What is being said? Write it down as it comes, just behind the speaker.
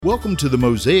Welcome to the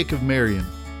Mosaic of Marion,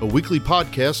 a weekly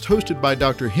podcast hosted by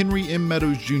Dr. Henry M.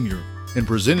 Meadows Jr. and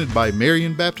presented by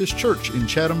Marion Baptist Church in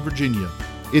Chatham, Virginia.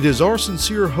 It is our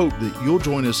sincere hope that you'll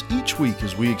join us each week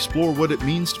as we explore what it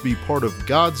means to be part of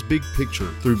God's big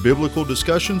picture through biblical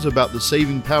discussions about the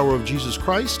saving power of Jesus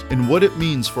Christ and what it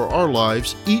means for our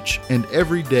lives each and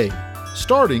every day,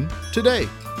 starting today.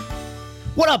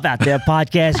 What up out there,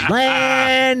 podcast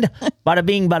land? Bada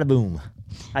bing, bada boom.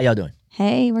 How y'all doing?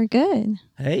 Hey, we're good.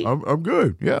 Hey, I'm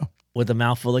good, yeah. with a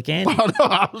mouthful of candy.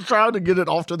 I was trying to get it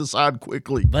off to the side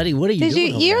quickly. Buddy, what are you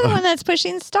doing? You're the one that's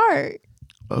pushing start.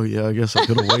 Oh, yeah, I guess I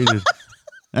could have waited.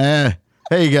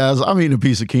 Hey, guys, I'm eating a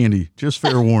piece of candy. Just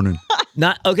fair warning.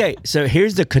 Not okay. So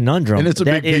here's the conundrum, And it's a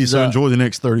big piece, so enjoy the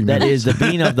next 30 minutes. That is the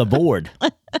bean of the board.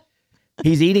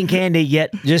 He's eating candy,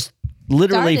 yet just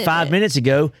literally Started 5 it. minutes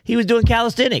ago, he was doing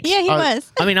calisthenics. Yeah, he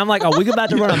was. I mean, I'm like, are we about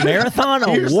to run a marathon or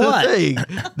Here's what? the thing.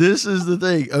 This is the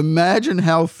thing. Imagine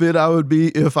how fit I would be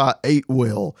if I ate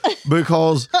well,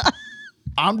 because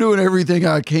I'm doing everything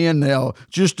I can now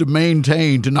just to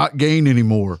maintain, to not gain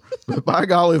anymore. But by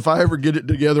golly, if I ever get it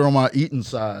together on my eating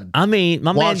side. I mean,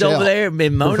 my man's Watch over out. there,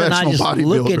 and Mona and I just Professional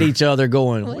look at bodybuilder. each other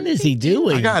going, what is he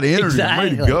doing? I got energy. Exactly.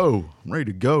 I'm ready to go. I'm ready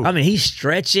to go. I mean, he's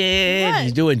stretching. What?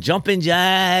 He's doing jumping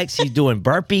jacks. He's doing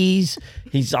burpees.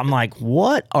 I'm like,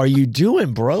 what are you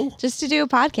doing, bro? Just to do a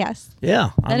podcast. Yeah.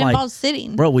 That I'm like, involves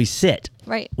sitting. bro, we sit.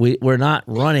 Right. We're not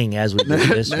running as we do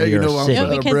this. Now We you are know I'm sitting. No,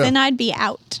 out of because breath. then I'd be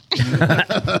out.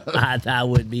 I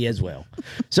would be as well.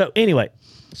 So anyway,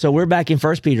 we're back in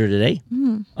 1 Peter today.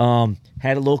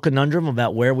 Had a little conundrum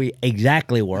about where we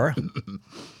exactly were.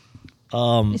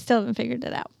 We still haven't figured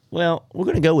it out. Well, we're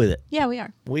going to go with it. Yeah, we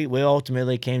are. We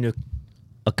ultimately came to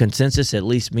a consensus, at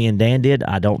least me and Dan did.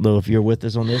 I don't know if you're with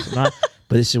us on this or not,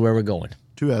 but this is where we're going.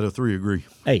 2 out of 3 agree.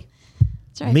 Hey,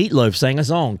 That's right. Meatloaf sang a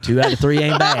song. 2 out of 3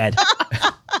 ain't bad.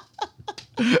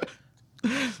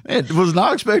 Man, was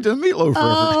not expecting a meatloaf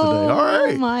reference today. All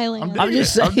right. my land. I'm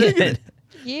just I'm digging saying. it.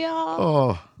 Yeah.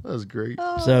 Oh, that was great.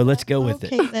 So let's go with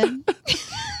okay, it. then.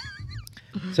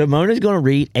 So Mona's going to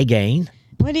read again.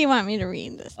 What do you want me to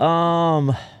read this?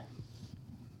 Um.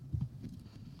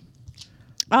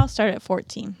 I'll start at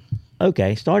 14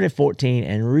 Okay, start at 14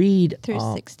 and read through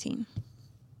 16.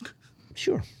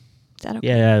 Sure. Is that okay?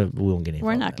 Yeah, we won't get any.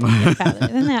 We're farther not than going to get farther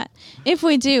than that. If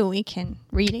we do, we can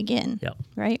read again. Yep.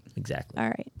 Right? that. Exactly. All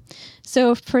right.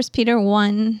 So 1 Peter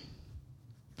 1,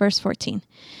 verse 14.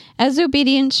 As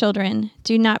obedient children,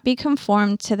 do not be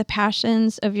conformed to the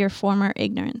passions of your former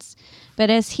ignorance. But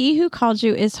as he who called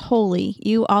you is holy,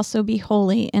 you also be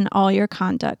holy in all your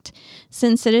conduct.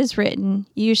 Since it is written,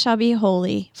 you shall be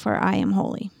holy, for I am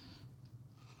holy.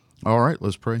 All right,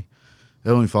 let's pray.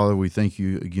 Heavenly Father, we thank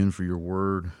you again for your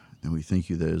word, and we thank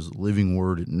you that it is a living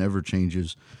word. It never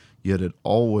changes, yet it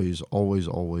always, always,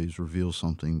 always reveals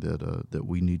something that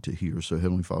we need to hear. So,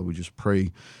 Heavenly Father, we just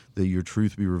pray that your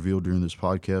truth be revealed during this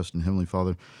podcast. And, Heavenly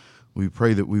Father, we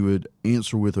pray that we would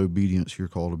answer with obedience your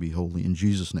call to be holy. In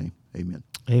Jesus' name, amen.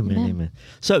 Amen. Amen.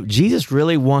 So Jesus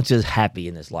really wants us happy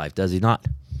in this life, does he not?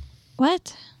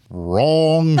 What?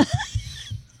 Wrong.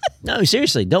 No,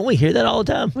 seriously. Don't we hear that all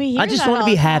the time? We hear I just that want to all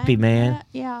be the happy, time. man.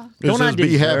 Yeah. It Don't I says, be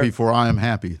deserve- happy, for I am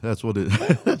happy. That's what it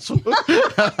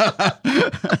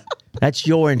That's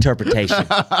your interpretation.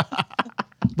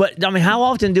 But I mean, how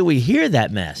often do we hear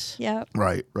that mess Yep.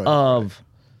 Right. of,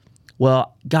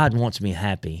 well, God wants me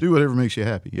happy? Do whatever makes you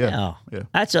happy. Yeah.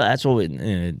 That's what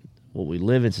we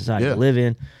live in society Yeah. to live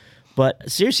in. But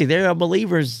seriously, there are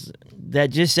believers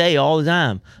that just say all the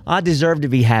time, I deserve to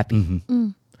be happy. Mm-hmm.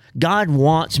 God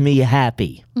wants me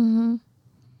happy. Mm-hmm.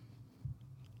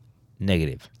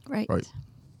 Negative. Right. Right.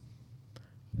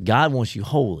 God wants you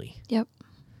holy. Yep.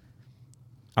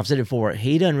 I've said it before,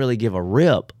 he doesn't really give a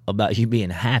rip about you being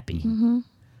happy. Mm-hmm.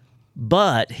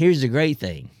 But here's the great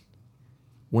thing.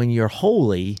 When you're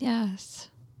holy, Yes.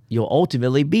 you'll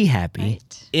ultimately be happy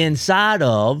Right. inside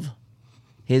of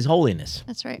his holiness.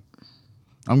 That's right.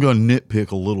 I'm going to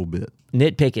nitpick a little bit.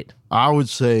 Nitpick it. I would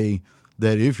say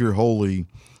that if you're holy,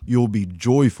 you'll be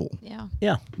joyful, Yeah.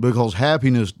 Yeah, because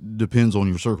happiness depends on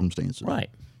your circumstances. right.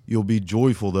 You'll be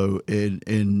joyful though,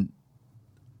 and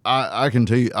I can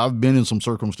tell you, I've been in some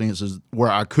circumstances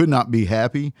where I could not be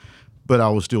happy, but I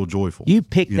was still joyful. You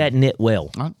picked that nit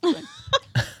well.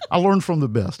 I learned from the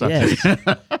best. Yes.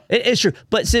 It's true.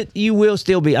 But since you will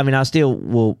still be, I mean, I still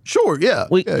will, Sure,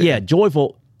 yeah.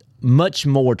 joyful, much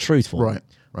more truthful. Right.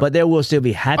 But there will still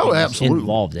be happiness Oh, absolutely.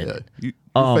 involved in Yeah. it.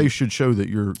 Your face should show that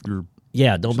you're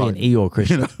Yeah, don't be an Sorry. Eeyore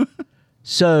Christian.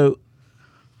 So,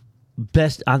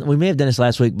 we may have done this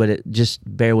last week, but just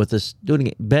bear with us. Do it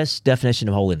again. Best definition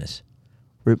of holiness.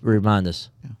 Remind us.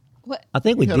 What? I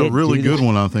think we You did had a really do good this.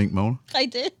 one, I think, Mona. I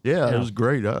did. Yeah, it was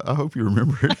great. I hope you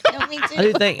remember it. No, me too. I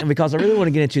do think, because I really want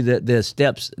to get into the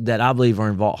steps that I believe are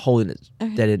involved holiness.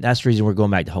 That's the reason we're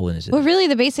going back to holiness. Well, really,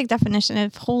 the basic definition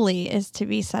of holy is to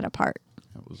be set apart.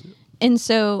 That was it. And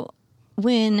so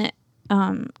when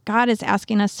God is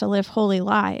asking us to live holy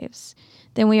lives,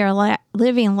 then we are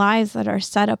living lives that are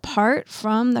set apart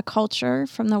from the culture,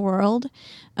 from the world,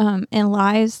 and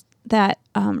lives that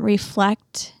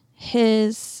reflect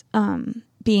His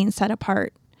being set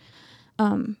apart.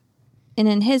 And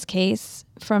in His case,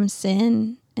 from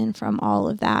sin and from all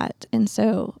of that. And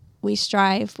so we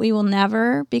strive. We will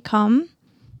never become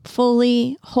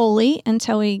fully holy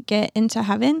until we get into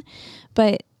heaven,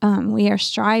 but we are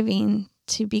striving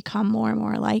to become more and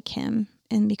more like Him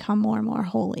and become more and more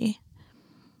holy.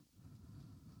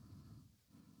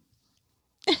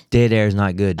 Dead air is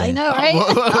not good, Dan. I know, right?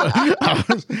 I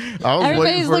was Everybody's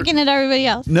waiting for looking at everybody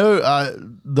else. No,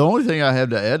 the only thing I had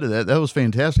to add to that was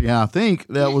fantastic, and I think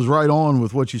that was right on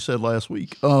with what you said last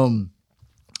week.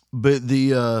 But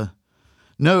I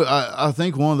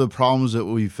think one of the problems that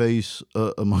we face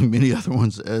among many other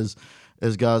ones as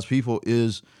God's people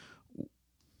is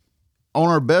on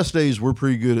our best days we're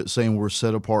pretty good at saying we're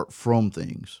set apart from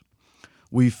things.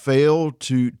 We fail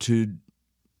to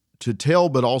tell,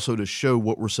 but also to show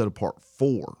what we're set apart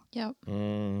for. Yep.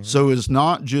 So it's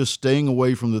not just staying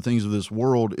away from the things of this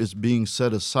world, it's being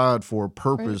set aside for a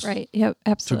purpose Right. Yep.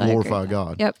 to Absolutely. glorify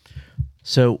God. Yep.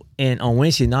 So, and on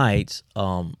Wednesday nights,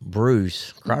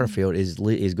 Bruce Crowderfield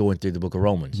is going through the book of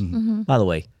Romans. By the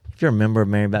way, if you're a member of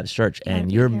Marion Baptist Church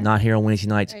and you're not here on Wednesday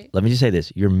nights, let me just say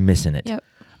this: you're missing it. Yep.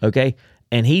 Okay,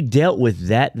 and he dealt with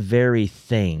that very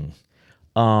thing.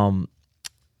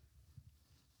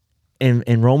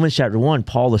 In Romans chapter 1,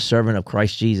 Paul, the servant of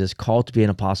Christ Jesus, called to be an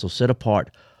apostle, set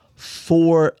apart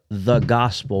for the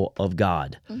gospel of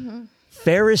God.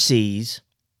 Pharisees,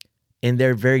 in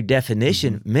their very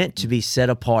definition, meant to be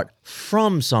set apart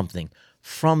from something,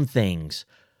 from things.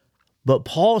 But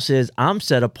Paul says, I'm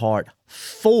set apart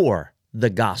for the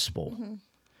gospel.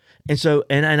 And so,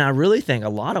 and I really think a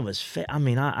lot of us,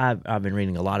 I've been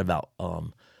reading a lot about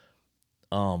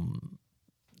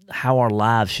how our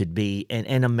lives should be.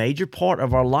 And a major part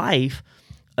of our life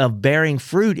of bearing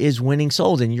fruit is winning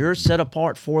souls. And you're set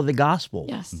apart for the gospel.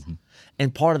 Yes.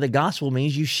 And part of the gospel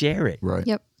means you share it. Right.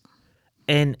 Yep.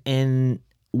 And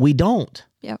we don't.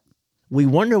 Yep. We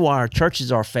wonder why our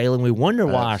churches are failing. We wonder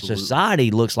why Absolutely. our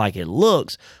society looks like it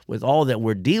looks with all that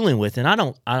we're dealing with.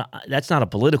 And that's not a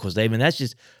political statement. That's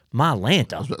just my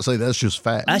Lanta. I was about to say that's just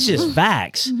fact. That's just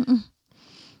facts.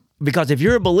 Because if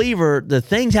you're a believer, the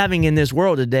things happening in this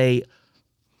world today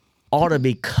ought to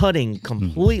be cutting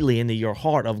completely into your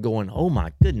heart of going, oh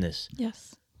my goodness.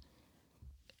 Yes.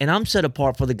 And I'm set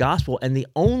apart for the gospel, and the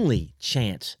only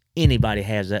chance anybody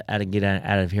has to get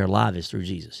out of here alive is through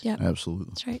Jesus. Yep. Absolutely.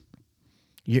 That's right.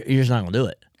 You're just not going to do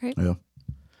it. Right. Yeah.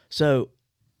 So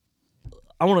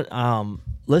I want to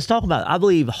let's talk about. I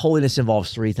believe holiness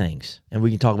involves three things, and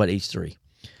we can talk about each three.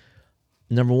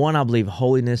 Number one, I believe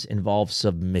holiness involves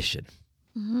submission.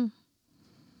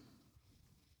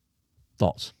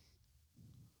 Thoughts?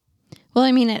 Well,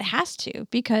 I mean, it has to,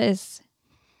 because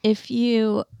if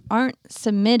you aren't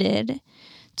submitted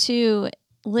to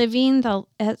living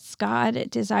as God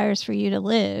desires for you to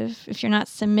live, if you're not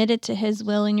submitted to His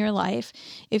will in your life,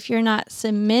 if you're not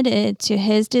submitted to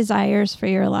His desires for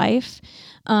your life,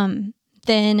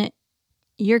 then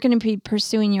you're going to be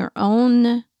pursuing your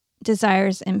own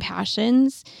desires and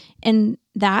passions. And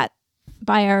that,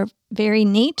 by our very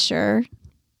nature,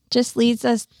 just leads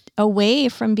us away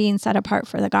from being set apart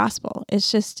for the gospel.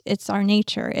 It's our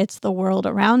nature. It's the world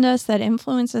around us that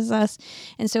influences us.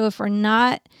 And so if we're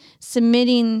not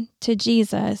submitting to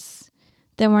Jesus,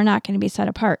 then we're not going to be set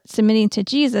apart. Submitting to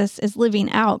Jesus is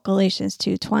living out Galatians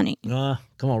 2:20.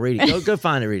 Come on, read it. Go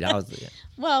find it, read it.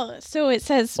 Well, so it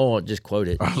says, Just quote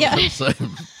it. yeah. So,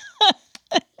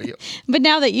 But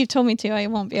now that you've told me to, I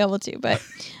won't be able to. But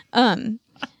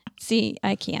see,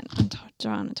 I can't. I'm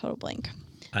drawing a total blank.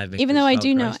 Even though I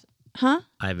do know, I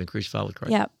have been crucified with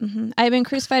Christ. Yeah. I have been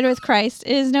crucified with Christ.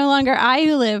 It is no longer I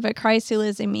who live, but Christ who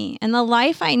lives in me. And the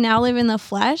life I now live in the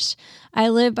flesh, I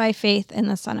live by faith in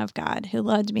the Son of God, who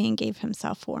loved me and gave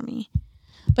Himself for me.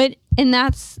 And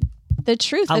that's the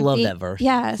truth. I love that verse.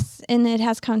 Yes. And it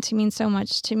has come to mean so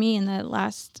much to me in the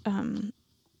last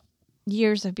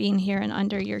years of being here and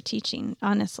under your teaching,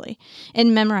 honestly,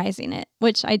 and memorizing it,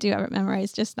 which I do have it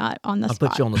memorized, just not on the spot. I'll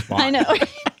put you on the spot. I know.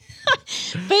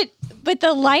 But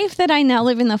the life that I now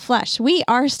live in the flesh, we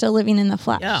are still living in the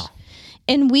flesh. Yeah.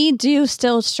 And we do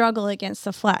still struggle against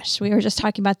the flesh. We were just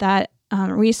talking about that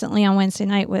recently on Wednesday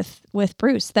night with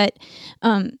Bruce, that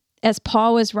as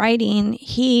Paul was writing,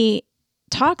 he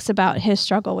talks about his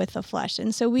struggle with the flesh.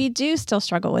 And so we do still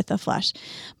struggle with the flesh.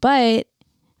 But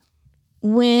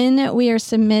when we are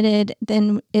submitted,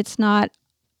 then it's not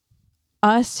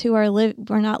us who are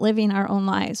we're not living our own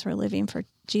lives. We're living for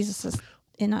Jesus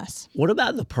in us. What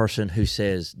about the person who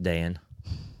says, Dan,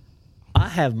 I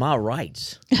have my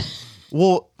rights?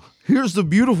 Well, here's the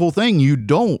beautiful thing. You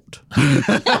don't.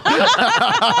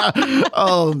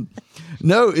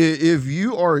 No, if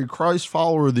you are a Christ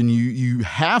follower, then you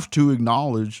have to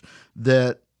acknowledge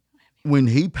that when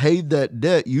he paid that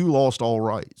debt, you lost all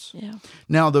rights. Yeah.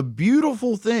 Now, the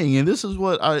beautiful thing, and this is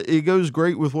what it goes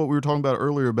great with what we were talking about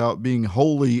earlier about being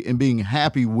holy and being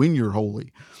happy when you're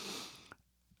holy.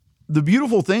 The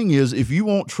beautiful thing is, if you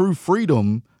want true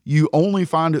freedom, you only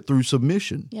find it through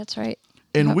submission. That's right.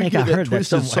 And we get that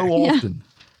twisted so often.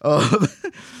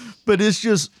 But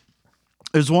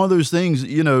it's one of those things,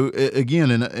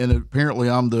 again, and apparently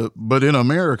I'm but in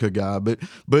America guy,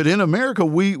 but in America,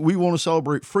 we want to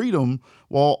celebrate freedom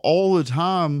while all the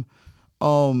time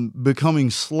becoming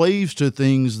slaves to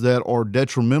things that are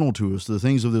detrimental to us, the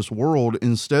things of this world,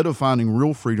 instead of finding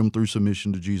real freedom through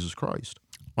submission to Jesus Christ.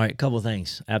 All right, a couple of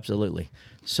things. Absolutely.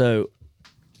 So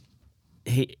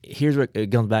here's what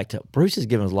it comes back to. Bruce has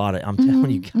given us a lot of, I'm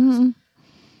telling you guys,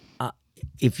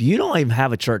 if you don't even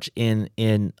have a church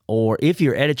or if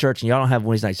you're at a church and y'all don't have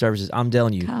Wednesday night services, I'm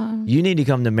telling you, you need to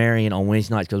come to Marion on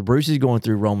Wednesday nights, because Bruce is going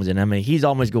through Romans, and he's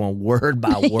almost going word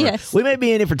by word. Yes. We may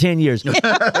be in it for 10 years,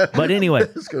 but anyway.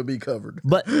 It's going to be covered.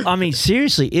 But,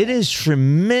 seriously, it is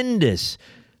tremendous.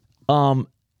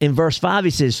 In verse 5, he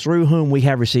says, through whom we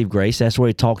have received grace. That's where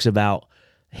he talks about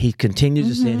he continues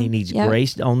to sin. He needs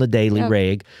grace on the daily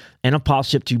reg and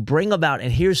apostleship to bring about,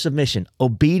 and here's submission,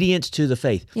 obedience to the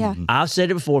faith. Yeah. I've said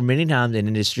it before many times, and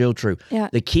it is still true. Yeah.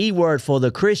 The key word for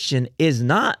the Christian is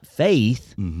not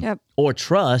faith or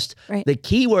trust. Right. The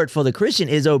key word for the Christian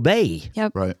is obey.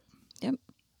 Yep. Right. Yep.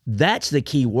 That's the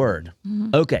key word.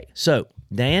 Okay, so,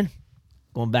 Dan,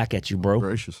 going back at you, bro.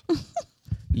 Gracious.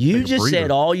 You just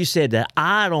said all you said, that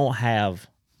I don't have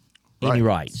any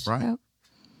rights. Right. Yep.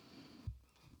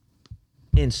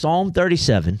 In Psalm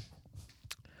 37,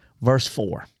 verse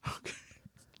 4,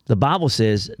 the Bible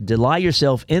says, delight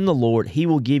yourself in the Lord, he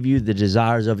will give you the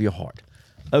desires of your heart.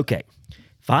 Okay,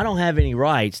 if I don't have any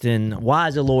rights, then why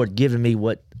is the Lord giving me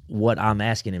what I'm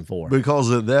asking him for? Because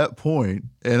at that point,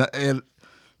 and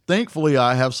thankfully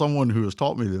I have someone who has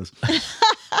taught me this,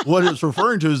 what it's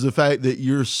referring to is the fact that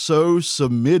you're so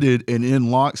submitted and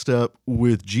in lockstep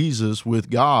with Jesus, with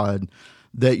God,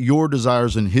 that your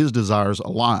desires and his desires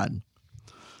align.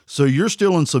 So you're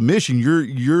still in submission.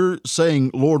 You're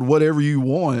saying, Lord, whatever you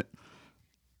want,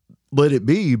 let it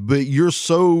be. But you're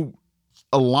so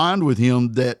aligned with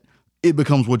him that it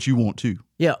becomes what you want too.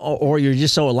 Yeah, or you're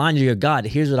just so aligned. You go, God,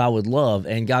 here's what I would love.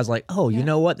 And God's like, oh, you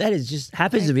know what? That is just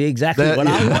happens to be exactly what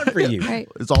I want for you. Right.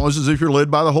 It's almost as if you're led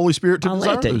by the Holy Spirit to I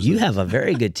desire like that. those You things. have a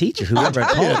very good teacher. Whoever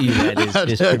taught you that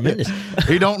is tremendous.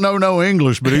 He don't know no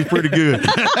English, but he's pretty good.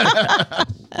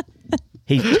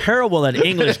 He's terrible at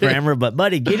English grammar, but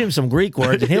buddy, get him some Greek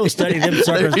words and he'll study them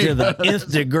suckers to the nth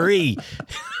degree.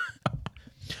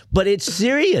 But it's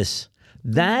serious.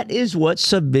 That is what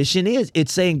submission is.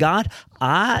 It's saying, God,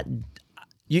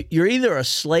 you're either a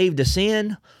slave to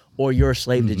sin or you're a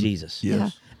slave to Jesus. Yes.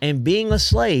 Yeah. And being a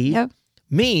slave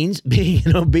means being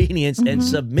in obedience and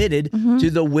submitted to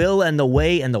the will and the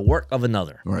way and the work of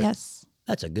another. Right. Yes.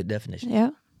 That's a good definition. Yeah.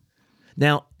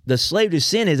 Now, the slave to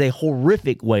sin is a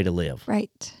horrific way to live.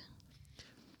 Right.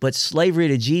 But slavery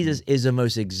to Jesus is the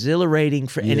most exhilarating,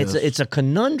 and it's a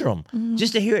conundrum.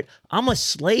 Just to hear it, I'm a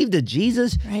slave to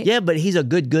Jesus. Right. Yeah, but he's a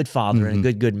good father and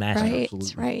a good master. Right.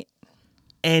 Absolutely. Right.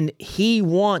 And he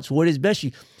wants what is best for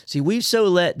you. See, we've so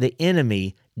let the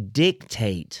enemy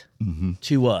dictate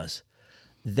to us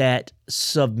that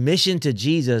submission to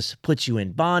Jesus puts you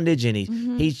in bondage, and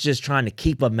he's just trying to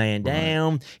keep a man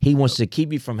down. He wants to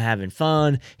keep you from having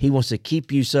fun. He wants to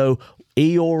keep you so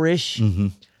Eeyore-ish.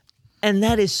 And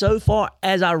that is so far.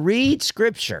 As I read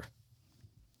Scripture,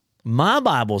 my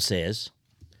Bible says,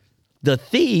 the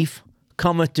thief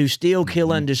cometh to steal,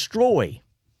 kill, and destroy.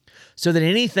 So that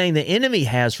anything the enemy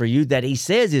has for you that he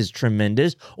says is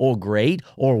tremendous or great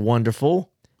or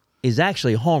wonderful is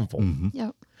actually harmful.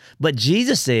 Yep. But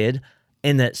Jesus said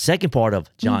in the second part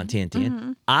of John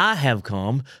 10:10, I have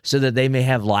come so that they may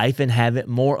have life and have it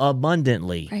more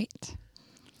abundantly. Right.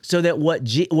 So that what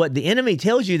the enemy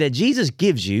tells you that Jesus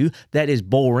gives you that is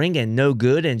boring and no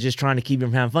good and just trying to keep you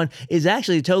from having fun is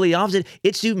actually totally opposite.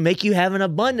 It's to make you have an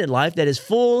abundant life that is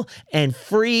full and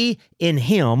free in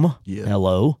him. Yeah.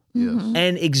 Hello. Yes.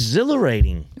 And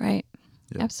exhilarating. Right.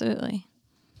 Absolutely.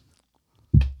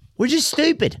 We're just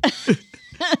stupid.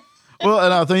 Well,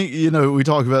 and I think, we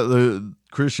talk about the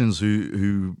Christians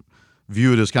who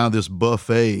view it as kind of this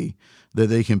buffet that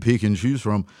they can pick and choose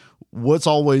from. What's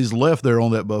always left there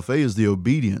on that buffet is the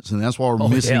obedience. And that's why we're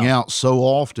missing out so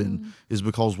often is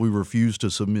because we refuse to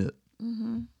submit.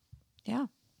 Mm-hmm. Yeah.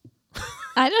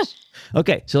 I don't.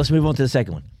 Okay, so let's move on to the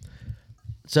second one.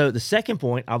 So the second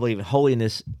point, I believe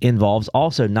holiness involves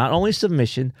also not only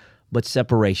submission, but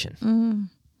separation. Mm-hmm.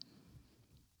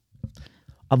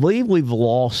 I believe we've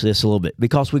lost this a little bit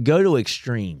because we go to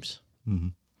extremes. Mm-hmm.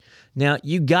 Now,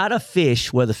 you got to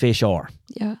fish where the fish are.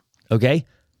 Yeah. Okay?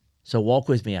 So walk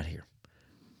with me out here.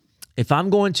 If I'm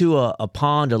going to a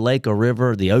pond, a lake, a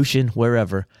river, the ocean,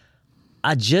 wherever,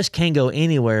 I just can't go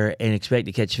anywhere and expect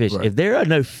to catch fish. Right. If there are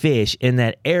no fish in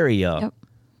that area,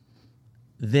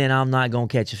 then I'm not going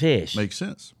to catch a fish. Makes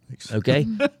sense. Okay?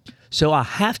 So I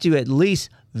have to at least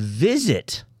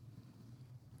visit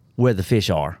where the fish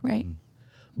are. Right.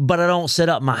 But I don't set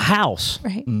up my house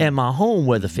and my home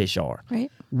where the fish are. Right.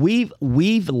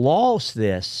 We've lost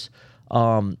this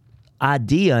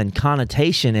idea and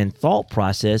connotation and thought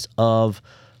process of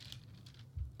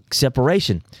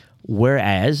separation.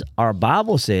 Whereas our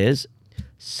Bible says,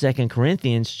 2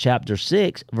 Corinthians chapter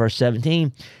 6, verse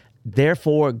 17,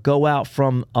 therefore go out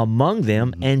from among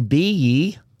them and be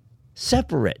ye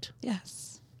separate.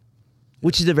 Yes.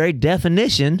 Which is the very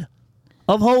definition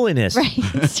of holiness.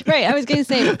 Right. Right. I was going to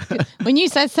say, when you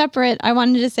said separate, I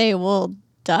wanted to say, well,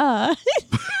 duh.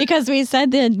 Because we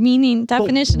said the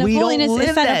definition of holiness don't live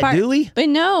is set that, apart. do we? But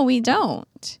no, we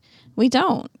don't. We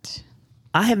don't.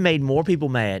 I have made more people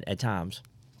mad at times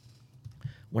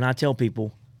when I tell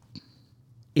people,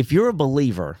 if you're a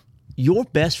believer, your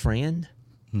best friend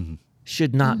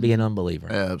should not be an unbeliever.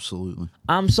 Absolutely.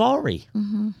 I'm sorry.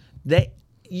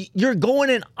 You're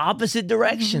going in opposite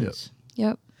directions.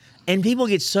 Yep. And people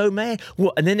get so mad.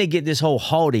 Well, and then they get this whole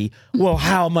haughty, well,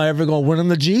 how am I ever going to win them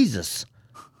to Jesus?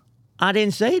 I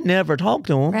didn't say never talk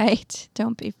to them. Right.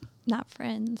 Don't be not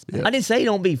friends. I didn't say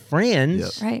don't be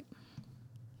friends. Right.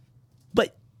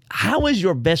 But how is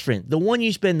your best friend, the one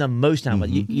you spend the most time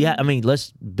with?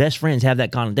 Best friends have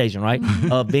that connotation, right?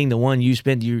 Of being the one you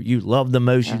spend, you love the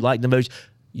most, you like the most,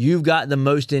 you've got the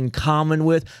most in common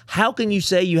with. How can you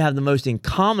say you have the most in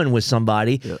common with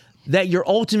somebody that your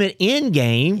ultimate end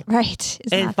game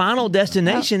and final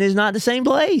destination is not the same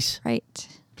place? Right.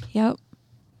 Yep.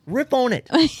 Rip on it.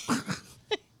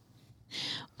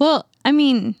 Well, I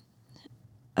mean,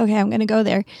 okay, I'm going to go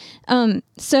there.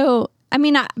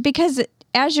 Because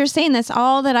as you're saying this,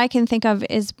 all that I can think of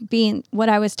is being what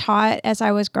I was taught as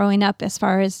I was growing up as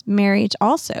far as marriage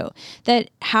also. That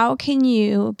how can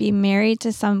you be married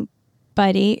to somebody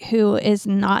who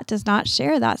does not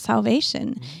share that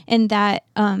salvation and that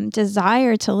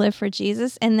desire to live for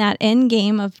Jesus and that end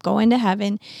game of going to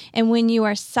heaven? And when you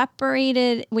are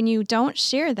separated, when you don't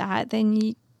share that,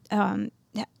 then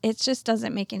it just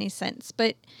doesn't make any sense.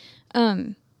 But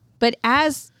go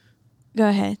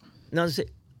ahead. No,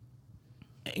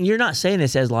 you're not saying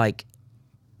this as like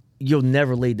you'll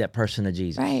never lead that person to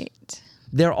Jesus. Right.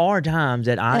 There are times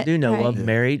that I do know of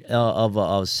married of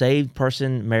a saved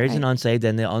person marries an unsaved,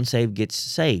 and the unsaved gets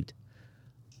saved.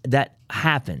 That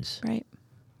happens. Right.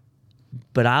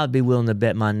 But I would be willing to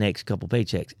bet my next couple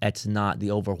paychecks that's not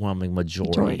the overwhelming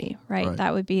majority. Right.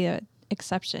 That would be an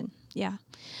exception. Yeah.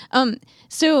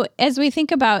 So as we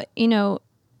think about,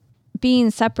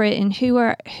 being separate and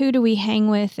who do we hang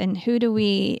with and who do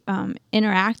we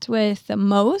interact with the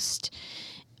most,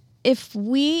 if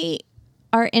we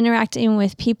are interacting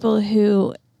with people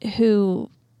whose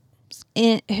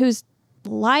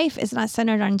life is not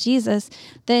centered on Jesus,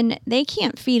 then they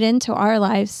can't feed into our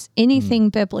lives anything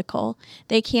biblical.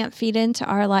 They can't feed into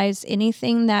our lives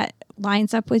anything that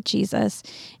lines up with Jesus.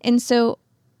 And so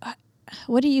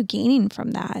what are you gaining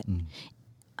from that?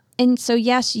 And so,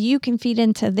 yes, you can feed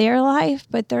into their life,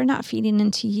 but they're not feeding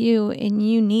into you, and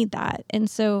you need that. And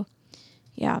so,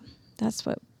 yeah, that's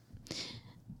what,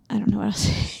 I don't know what else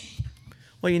to say.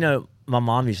 Well, my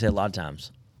mom used to say a lot of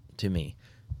times to me,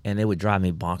 and it would drive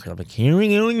me bonkers. I'm like, here we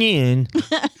go again.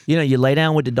 You lay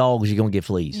down with the dogs, you're going to get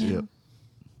fleas.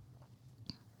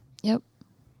 Yep.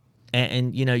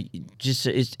 And just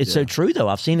it's so true, though.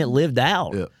 I've seen it lived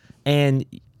out. Yep. And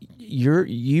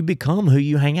you become who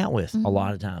you hang out with a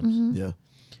lot of times. Yeah.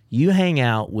 You hang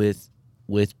out with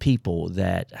people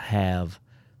that have.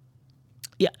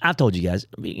 Yeah, I've told you guys.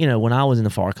 When I was in the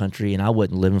far country and I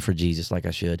wasn't living for Jesus like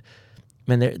I should,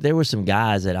 man, there were some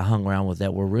guys that I hung around with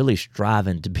that were really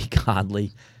striving to be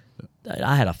godly.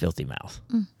 I had a filthy mouth.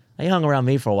 They hung around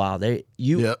me for a while.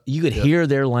 You could hear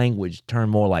their language turn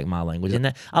more like my language.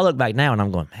 And I look back now and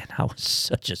I'm going, man, I was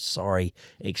such a sorry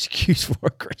excuse for a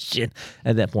Christian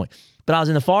at that point. But I was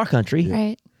in the far country,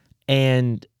 Right.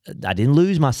 and I didn't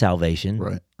lose my salvation.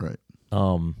 Right. But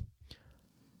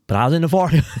I was in the far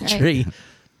country. Right.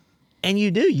 And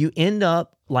you end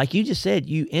up, like you just said,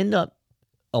 you end up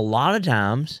a lot of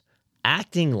times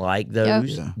acting like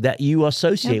those that you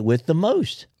associate with the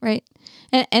most. Right.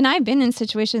 And I've been in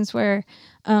situations where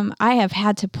I have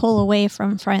had to pull away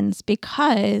from friends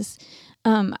because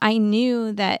I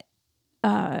knew that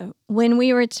when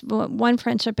we were, one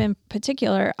friendship in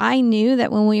particular, I knew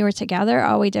that when we were together,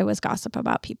 all we did was gossip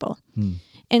about people.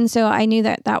 And so I knew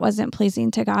that that wasn't pleasing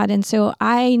to God. And so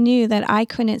I knew that I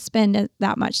couldn't spend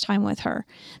that much time with her,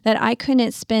 that I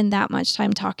couldn't spend that much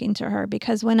time talking to her,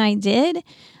 because when I did,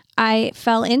 I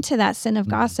fell into that sin of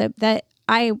gossip that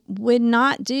I would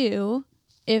not do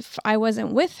if I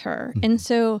wasn't with her. And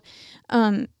so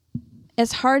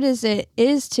as hard as it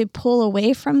is to pull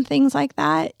away from things like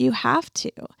that, you have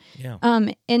to. Yeah.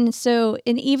 And so,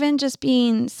 and even just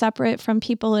being separate from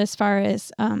people as far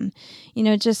as,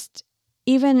 just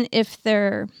even if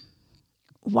they're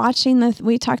watching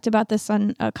we talked about this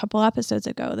on a couple episodes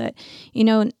ago, that,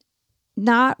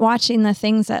 not watching the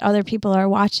things that other people are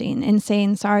watching and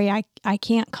saying, sorry, I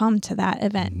can't come to that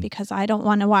event because I don't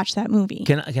want to watch that movie.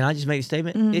 Can I just make a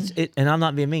statement? And I'm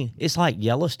not being mean. It's like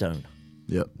Yellowstone.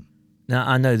 Yep. Now,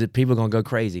 I know that people are going to go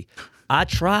crazy. I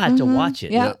tried to watch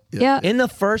it. Yeah. In the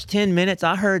first 10 minutes,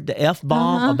 I heard the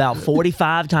F-bomb about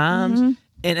 45 times,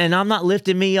 and I'm not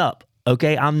lifting me up.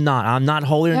 Okay, I'm not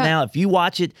holding it now. If you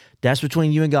watch it, that's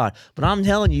between you and God. But I'm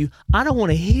telling you, I don't want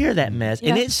to hear that mess.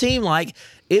 And it seemed like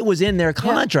it was in their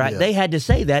contract. They had to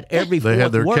say that every fourth word. They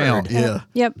had their count. Yeah.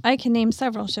 Yep. I can name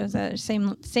several shows that are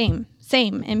same,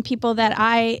 and people that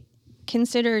I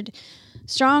considered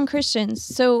strong Christians.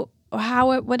 So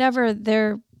whatever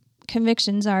their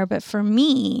convictions are, but for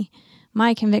me,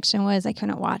 my conviction was I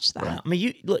couldn't watch that. Right. I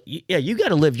mean, you got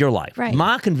to live your life. Right.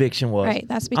 My conviction was,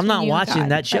 that's I'm not you watching and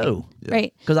God. that show.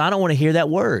 Right. Because I don't want to hear that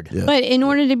word. Yeah. But in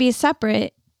order to be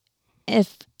separate,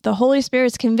 if the Holy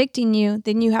Spirit's convicting you,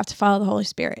 then you have to follow the Holy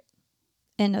Spirit.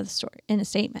 End of the story. In a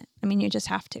statement. I mean, you just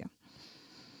have to.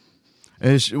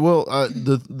 And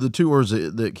the two words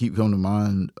that keep coming to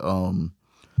mind,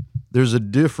 there's a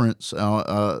difference.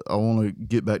 I want to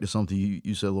get back to something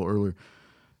you said a little earlier.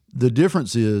 The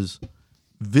difference is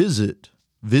visit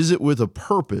with a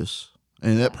purpose,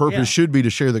 and that purpose should be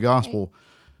to share the gospel. Right.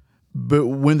 But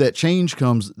when that change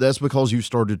comes, that's because you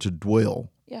started to dwell.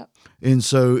 Yep. And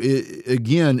so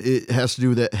it has to do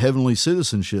with that heavenly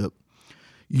citizenship.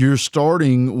 You're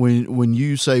starting when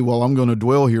you say, well, I'm going to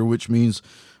dwell here, which means,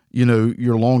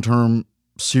 your long-term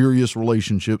serious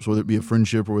relationships, whether it be a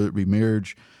friendship or whether it be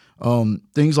marriage,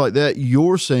 things like that.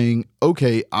 You're saying,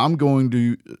 okay, I'm going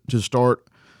to start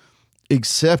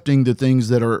accepting the things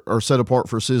that are set apart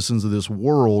for citizens of this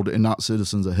world and not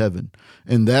citizens of heaven.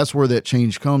 And that's where that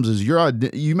change comes, is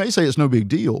you may say it's no big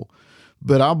deal,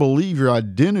 but I believe your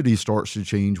identity starts to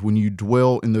change when you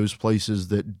dwell in those places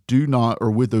that do not,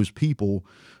 or with those people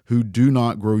who do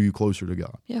not grow you closer to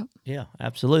God. Yeah. Yeah,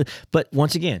 absolutely. But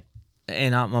once again,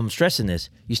 and I'm stressing this,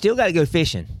 you still got to go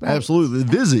fishing. Right. Absolutely.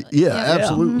 Visit. Yeah,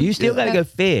 absolutely. You still got to go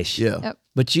fish. Yeah. Yep.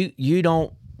 But you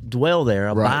don't dwell there,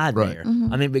 abide right. there.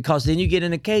 I mean, because then you get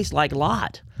in a case like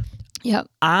Lot. Yep.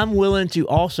 I'm willing to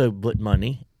also put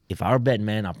money. If I were a betting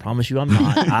man, I promise you I'm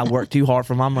not. I work too hard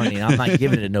for my money, and I'm not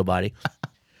giving it to nobody.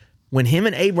 When him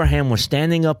and Abraham were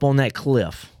standing up on that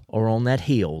cliff or on that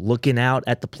hill, looking out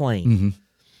at the plain,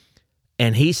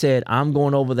 and he said, I'm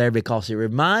going over there because it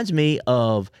reminds me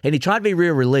of, and he tried to be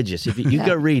real religious. If you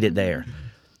go read it there.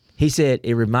 He said,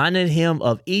 it reminded him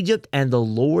of Egypt and the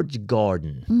Lord's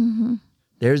garden. Mm-hmm.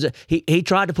 He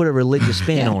tried to put a religious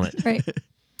spin on it. Right.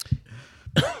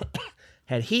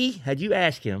 Had you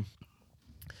asked him,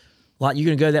 like, you're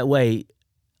going to go that way,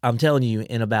 I'm telling you,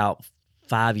 in about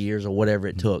 5 years or whatever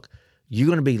it took, you're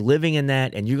going to be living in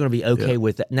that, and you're going to be okay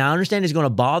with that. Now, I understand it's going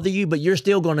to bother you, but you're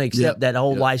still going to accept that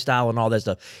whole lifestyle and all that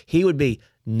stuff. He would be,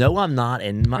 no, I'm not,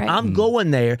 and I'm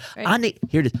going there. Right.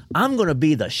 Here it is. I'm going to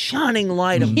be the shining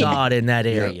light of God in that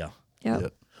area.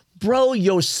 Yep. Bro,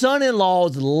 your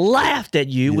son-in-laws laughed at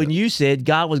you when you said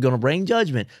God was going to bring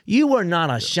judgment. You were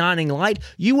not a shining light.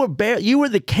 You were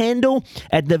the candle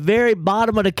at the very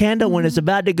bottom of the candle when it's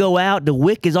about to go out. The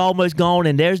wick is almost gone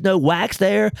and there's no wax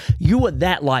there. You were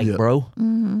that light, bro.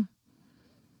 Mm-hmm.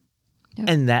 Yep.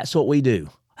 And that's what we do.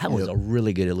 That was a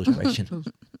really good illustration.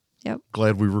 Yep.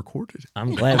 Glad we recorded it.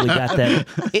 I'm glad we got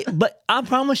that. But I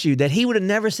promise you that he would have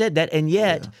never said that. And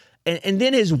yet, and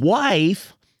then his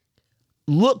wife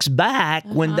looks back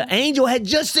when the angel had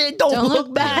just said, don't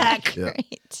look back. Yeah.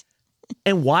 Right.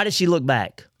 And why did she look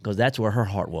back? Because that's where her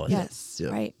heart was. Yes.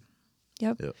 Yep. Right.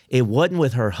 Yep. It wasn't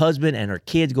with her husband and her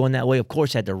kids going that way. Of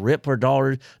course, had to rip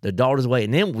the daughters away.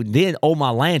 And then oh my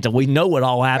Lanta, we know what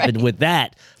all happened with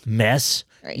that mess.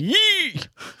 Right. Yee!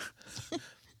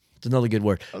 It's another good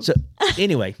word. So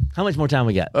anyway, how much more time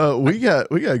we got? We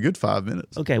got a good 5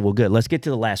 minutes. Okay, well, good. Let's get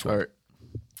to the last one. All right.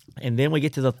 And then we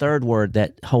get to the third word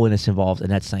that holiness involves,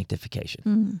 and that's sanctification.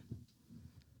 Mm.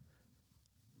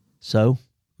 So,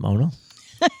 Mona?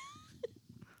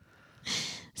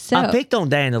 So I picked on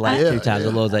Dan the last 2 times. A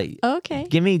little bit. Okay.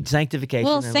 Give me sanctification.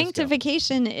 Well, and let's go.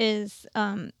 sanctification is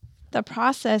the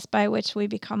process by which we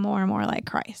become more and more like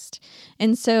Christ.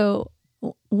 And so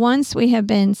once we have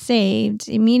been saved,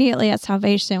 immediately at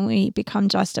salvation, we become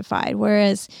justified.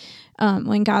 Whereas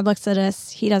when God looks at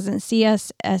us, he doesn't see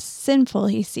us as sinful.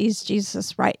 He sees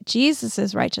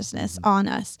Jesus's righteousness on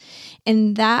us.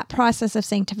 And that process of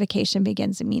sanctification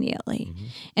begins immediately. Mm-hmm.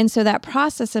 And so that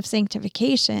process of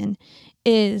sanctification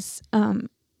is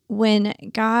when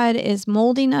God is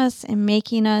molding us and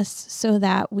making us so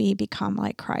that we become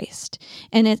like Christ.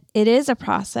 And it is a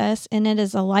process, and it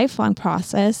is a lifelong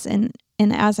process. And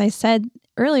as I said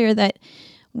earlier, that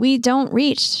we don't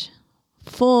reach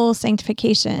full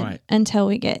sanctification until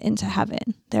we get into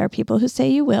heaven. There are people who say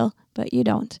you will, but you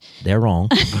don't. They're wrong.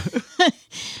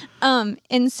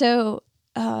 And so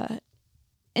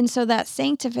that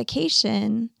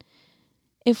sanctification,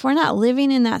 if we're not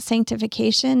living in that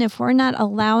sanctification, if we're not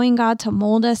allowing God to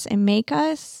mold us and make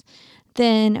us,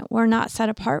 then we're not set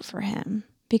apart for him.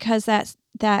 Because that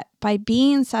by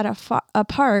being set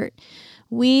apart,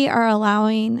 we are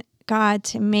allowing God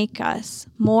to make us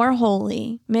more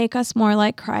holy, make us more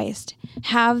like Christ,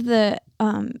 have the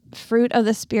fruit of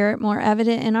the Spirit more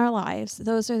evident in our lives.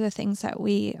 Those are the things that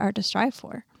we are to strive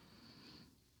for.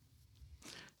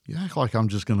 You act like I'm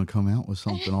just going to come out with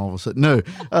something all of a sudden. No.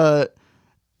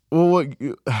 Well,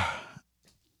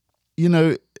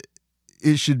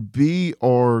 it should be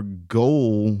our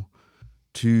goal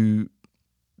to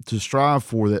strive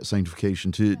for that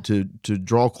sanctification, to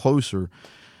draw closer.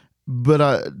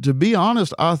 But to be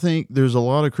honest, I think there's a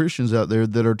lot of Christians out there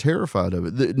that are terrified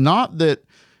of it. Not that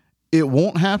it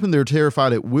won't happen, they're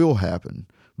terrified it will happen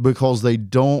because they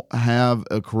don't have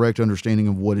a correct understanding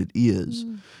of what it is.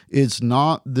 Mm. It's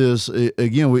not this,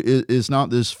 again, it's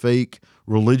not this fake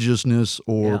religiousness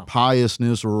or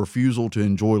piousness or refusal to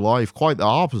enjoy life. Quite the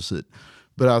opposite.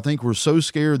 But I think we're so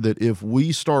scared that if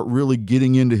we start really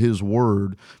getting into his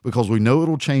word, because we know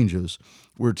it'll change us,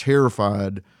 we're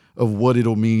terrified of what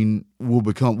it'll mean we'll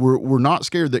become. We're not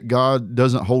scared that God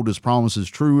doesn't hold his promises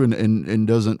true and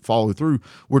doesn't follow through.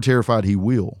 We're terrified he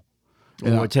will.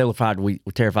 And we're terrified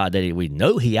that we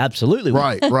know he absolutely will.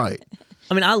 Right.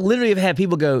 I mean, I literally have had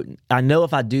people go, I know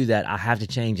if I do that, I have to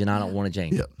change, and I don't want to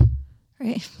change. Yep.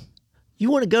 Right. You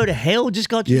want to go to hell just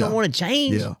because you don't want to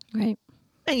change? Yeah. Right.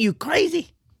 Man, you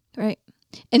crazy. Right.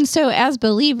 And so as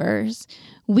believers,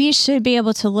 we should be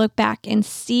able to look back and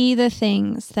see the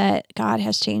things that God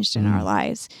has changed in our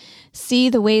lives. See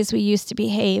the ways we used to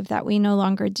behave that we no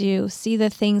longer do. See the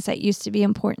things that used to be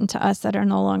important to us that are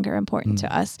no longer important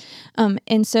to us.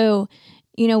 And so,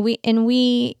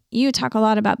 you talk a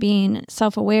lot about being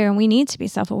self-aware, and we need to be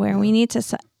self-aware, and we need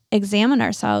to examine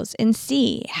ourselves and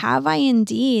see, have I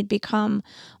indeed become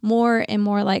more and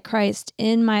more like Christ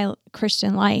in my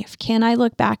Christian life? Can I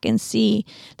look back and see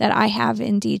that I have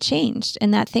indeed changed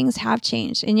and that things have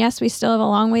changed? And yes, we still have a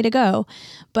long way to go,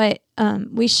 but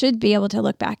we should be able to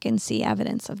look back and see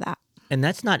evidence of that. And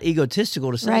that's not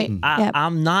egotistical to say, right.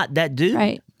 I'm not that dude.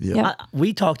 Right. Yep.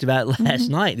 We talked about it last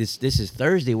night. This is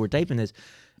Thursday. We're taping this.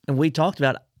 And we talked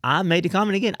about, I made the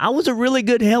comment again, I was a really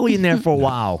good hellion there for a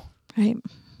while. Right.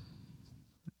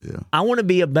 Yeah. I want to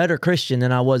be a better Christian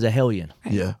than I was a hellion.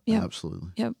 Right. Yeah, Yep. absolutely.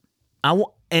 Yep.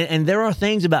 And there are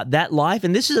things about that life,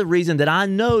 and this is a reason that I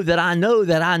know that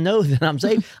I'm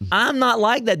saved. I'm not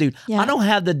like that dude. Yeah. I don't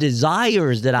have the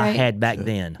desires that I Right. had back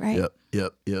then. Right.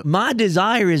 Yep. My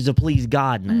desire is to please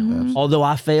God now. Mm-hmm. Although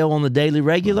I fail on the daily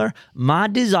regular, my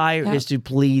desire is to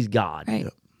please God. Right.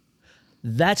 Yep.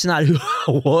 That's not who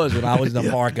I was when I was in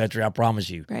the far country, I promise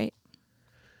you. Right.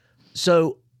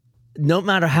 So no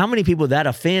matter how many people that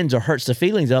offends or hurts the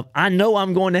feelings of, I know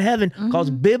I'm going to heaven because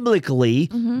biblically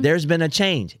there's been a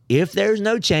change. If there's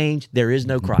no change, there is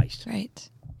no Christ. Right.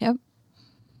 Yep.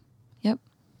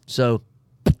 So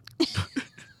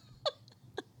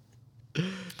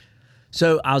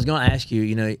I was going to ask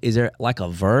you, is there like a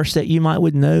verse that you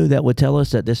would know that would tell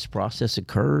us that this process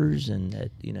occurs and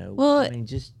that, Well,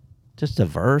 just a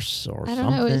verse or something? I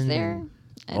don't know. Is there?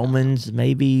 Romans,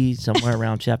 maybe somewhere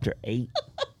around chapter 8.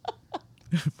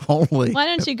 Only. Why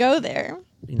don't you go there?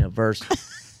 Verse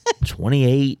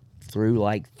 28 through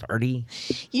like 30.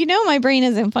 My brain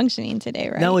isn't functioning today,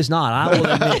 right? No, it's not. I will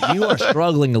admit, you are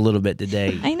struggling a little bit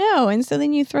today. I know. And so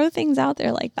then you throw things out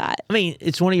there like that. I mean,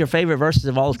 it's one of your favorite verses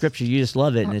of all Scripture. You just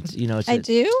love it, and I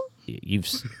do?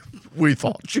 We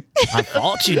thought you. I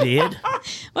thought you did.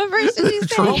 What verse did you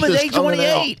say? Romans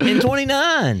 8:28 and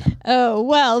 29. Oh,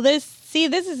 well, this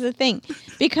is the thing.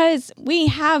 Because we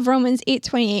have Romans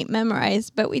 8:28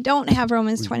 memorized, but we don't have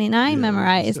Romans 29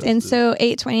 memorized. And so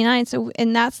 8:29,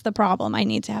 and that's the problem. I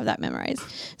need to have that memorized.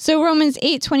 So Romans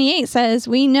 8:28 says,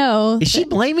 we know. Is she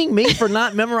blaming me for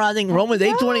not memorizing Romans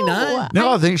 8:29?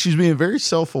 No, I think she's being very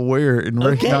self-aware and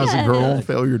recognizing her own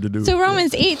failure to do it. So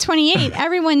Romans 8:28,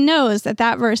 everyone knows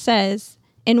that verse says,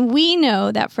 and we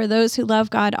know that for those who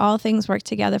love God, all things work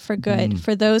together for good,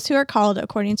 for those who are called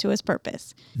according to his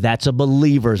purpose. That's a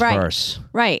believer's verse.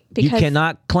 Right. Because you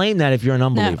cannot claim that if you're an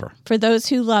unbeliever. No, for those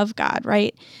who love God,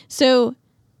 right? So,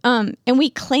 and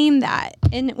we claim that.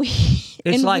 And we...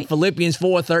 It's like Philippians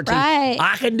 4:13. Right.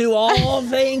 I can do all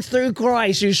things through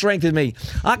Christ who strengthens me.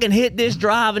 I can hit this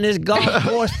drive in this golf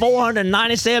course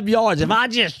 497 yards. If I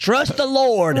just trust the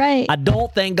Lord, right. I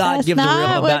don't think God That's gives a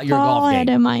rip about your Paul golf game. Had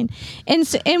in mind.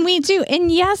 And we do.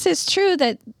 And yes, it's true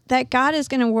that God is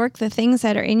going to work the things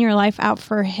that are in your life out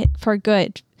for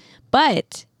good.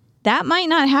 But that might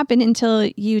not happen until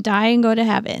you die and go to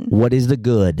heaven. What is the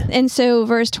good? And so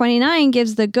verse 29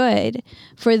 gives the good.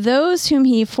 For those whom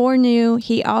he foreknew,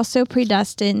 he also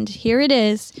predestined, here it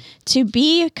is, to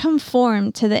be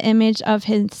conformed to the image of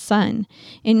his Son,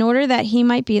 in order that he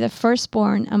might be the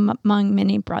firstborn among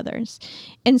many brothers.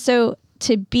 And so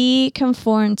to be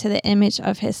conformed to the image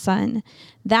of his Son,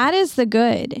 that is the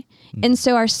good. And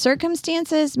so our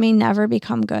circumstances may never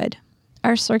become good.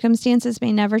 Our circumstances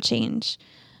may never change.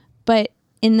 But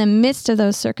in the midst of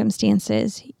those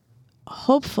circumstances,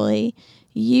 hopefully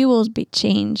you will be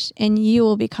changed and you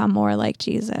will become more like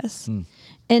Jesus.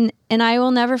 And I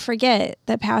will never forget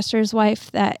the pastor's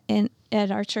wife at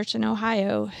our church in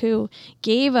Ohio who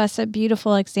gave us a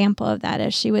beautiful example of that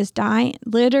as she was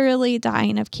literally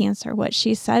dying of cancer. What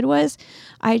she said was,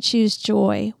 I choose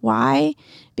joy. Why?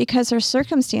 Because her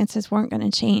circumstances weren't going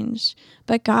to change,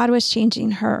 but God was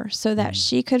changing her so that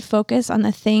she could focus on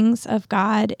the things of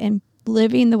God and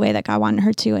living the way that God wanted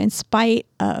her to in spite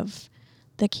of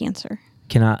the cancer.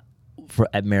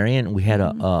 At Marion, we had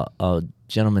a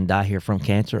gentleman die here from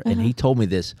cancer, and he told me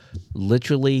this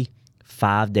literally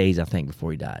 5 days, I think,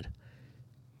 before he died.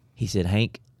 He said,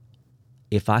 Hank,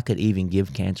 if I could even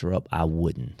give cancer up, I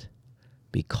wouldn't,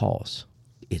 because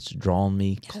it's drawn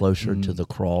me closer to the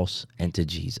cross and to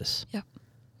Jesus. Yep.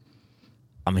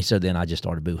 I mean, so then I just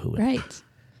started boo-hooing. Right.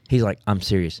 He's like, I'm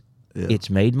serious. Yeah. It's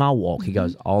made my walk. He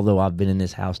goes, although I've been in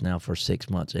this house now for 6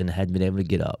 months and hadn't been able to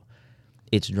get up,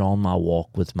 it's drawn my walk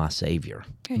with my Savior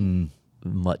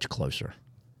much closer.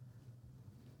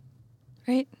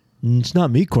 Right. It's not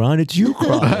me crying, it's you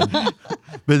crying.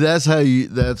 But that's how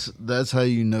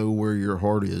you know where your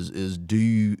heart is do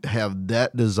you have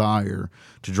that desire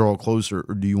to draw closer,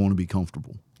 or do you want to be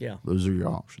comfortable? Yeah. Those are your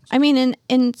options. I mean,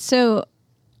 and so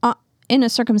in a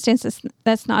circumstance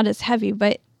that's not as heavy,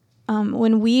 but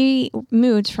when we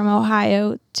moved from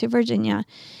Ohio to Virginia,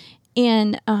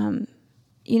 and our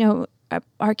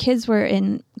kids were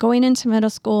going into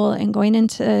middle school and going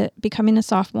into becoming a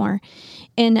sophomore,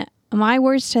 and my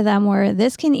words to them were,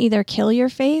 this can either kill your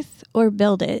faith or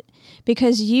build it,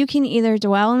 because you can either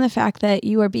dwell on the fact that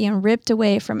you are being ripped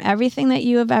away from everything that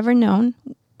you have ever known.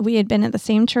 We had been at the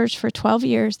same church for 12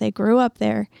 years. They grew up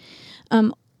there.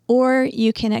 Or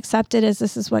you can accept it as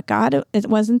this is what God, it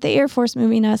wasn't the Air Force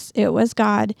moving us, it was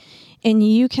God. And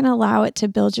you can allow it to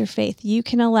build your faith. You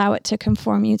can allow it to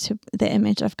conform you to the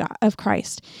image of God, of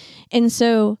Christ. And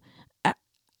so,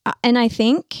 and I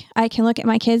think I can look at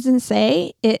my kids and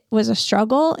say it was a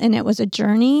struggle and it was a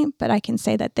journey, but I can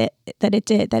say that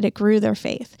it grew their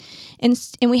faith. And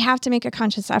we have to make a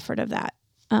conscious effort of that.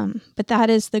 But that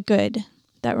is the good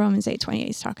that Romans 8:28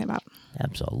 is talking about.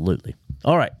 Absolutely.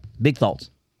 All right. Big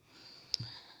thoughts.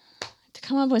 To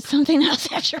come up with something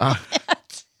else after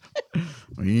that.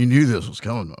 Well, you knew this was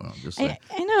coming.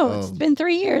 I know. It's been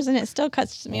 3 years and it still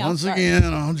cuts me off. Once again,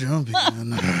 I'll jump in.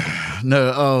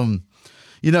 No,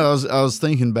 I was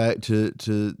thinking back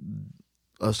to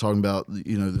us talking about,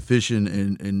 the fishing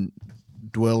and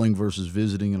dwelling versus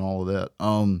visiting and all of that.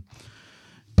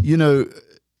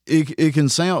 It can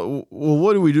sound, well,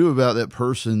 what do we do about that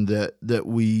person that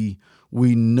we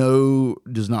know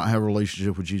does not have a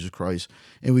relationship with Jesus Christ,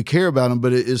 and we care about them,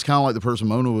 but it's kind of like the person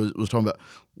Mona was talking about,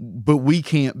 but we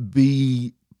can't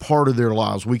be part of their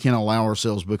lives. We can't allow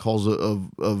ourselves because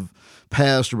of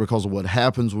past or because of what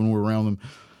happens when we're around them.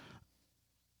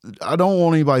 I don't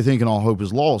want anybody thinking all hope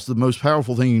is lost. The most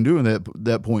powerful thing you can do in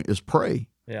that point is pray.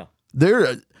 Yeah.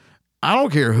 I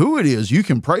don't care who it is. You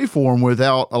can pray for them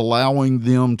without allowing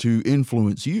them to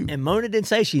influence you. And Mona didn't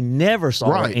say she never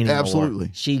saw her anymore. Absolutely.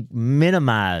 She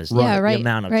minimized the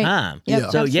amount of time.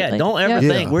 Yep, so, absolutely. don't ever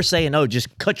think we're saying,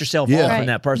 just cut yourself off from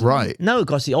that person. Right. No,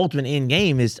 because the ultimate end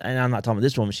game is, and I'm not talking about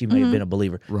this woman, she may have been a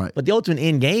believer. Right. But the ultimate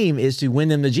end game is to win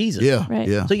them to Jesus. Yeah. Right.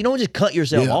 Yeah. So you don't just cut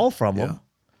yourself off from them.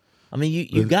 I mean,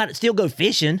 you got to still go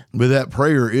fishing. But that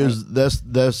prayer is,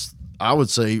 that's I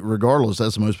would say, regardless,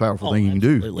 that's the most powerful thing you can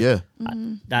do. Yeah.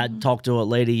 I talked to a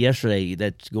lady yesterday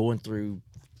that's going through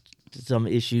some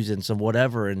issues and some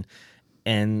whatever,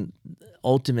 and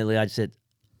ultimately I said,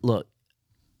 look,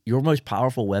 your most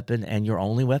powerful weapon and your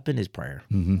only weapon is prayer.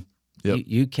 Mm-hmm. Yep.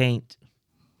 You can't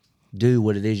do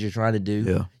what it is you're trying to do.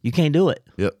 Yeah. You can't do it.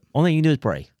 Yep. Only thing you can do is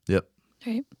pray. Yep.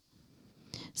 Right.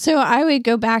 So I would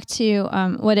go back to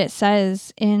what it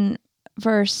says in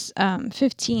verse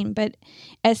 15, but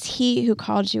as he who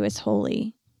called you is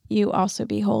holy, you also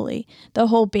be holy. The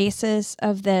whole basis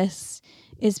of this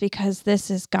is because this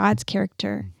is God's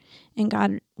character, and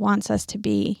God wants us to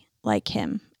be like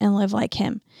him and live like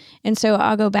him. And so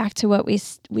I'll go back to what we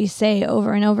say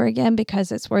over and over again,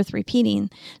 because it's worth repeating,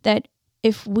 that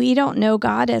if we don't know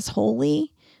God as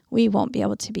holy, we won't be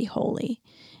able to be holy.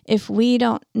 If we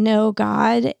don't know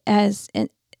God as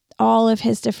all of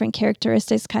his different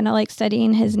characteristics, kind of like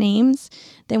studying his names,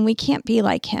 then we can't be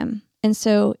like him. And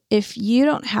so if you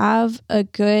don't have a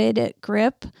good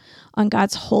grip on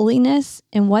God's holiness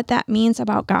and what that means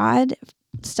about God,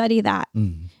 study that.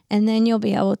 Mm-hmm. And then you'll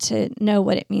be able to know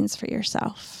what it means for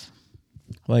yourself.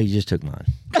 Well, you just took mine.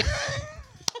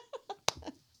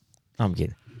 I'm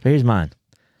kidding. Here's mine.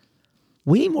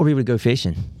 We need more people to go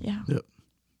fishing. Yeah. Yep.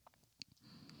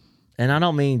 And I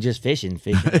don't mean just fishing as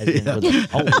in for the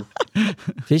whole.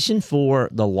 Fishing for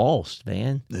the lost,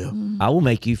 man. Yeah. Mm-hmm. I will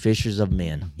make you fishers of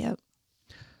men. Yep.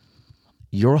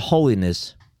 Your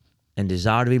holiness and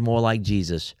desire to be more like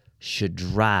Jesus should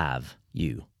drive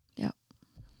you. Yep.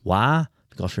 Why?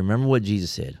 Because remember what Jesus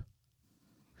said.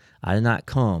 I did not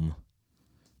come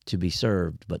to be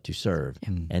served, but to serve.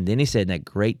 Yep. And then he said in that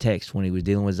great text when he was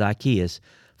dealing with Zacchaeus,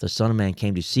 the Son of Man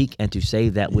came to seek and to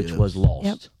save that which was lost.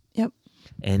 Yep. Yep.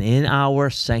 And in our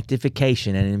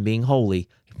sanctification and in being holy,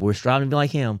 if we're striving to be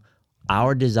like him,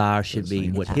 our desire should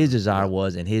be what his desire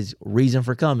was and his reason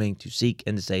for coming, to seek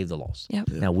and to save the lost. Yep.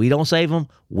 Now, we don't save them,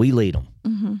 we lead them.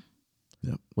 Mm-hmm.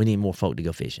 Yep. We need more folk to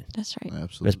go fishing. That's right.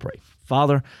 Absolutely. Let's pray.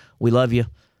 Father, we love you.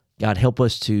 God, help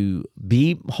us to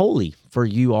be holy, for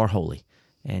you are holy.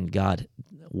 And God,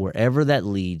 wherever that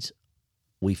leads,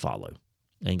 we follow.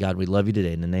 And God, we love you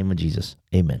today. In the name of Jesus,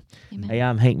 amen. Hey,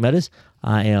 I'm Hank Meadows.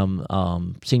 I am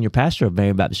senior pastor of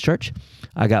Marion Baptist Church.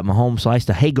 I got my home slice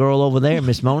to Hey Girl over there,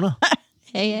 Miss Mona.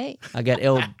 Hey. I got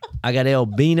El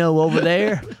Bino over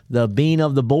there, the bean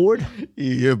of the board.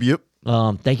 Yep.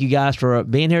 Thank you guys for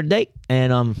being here today,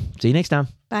 and see you next time.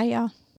 Bye, y'all.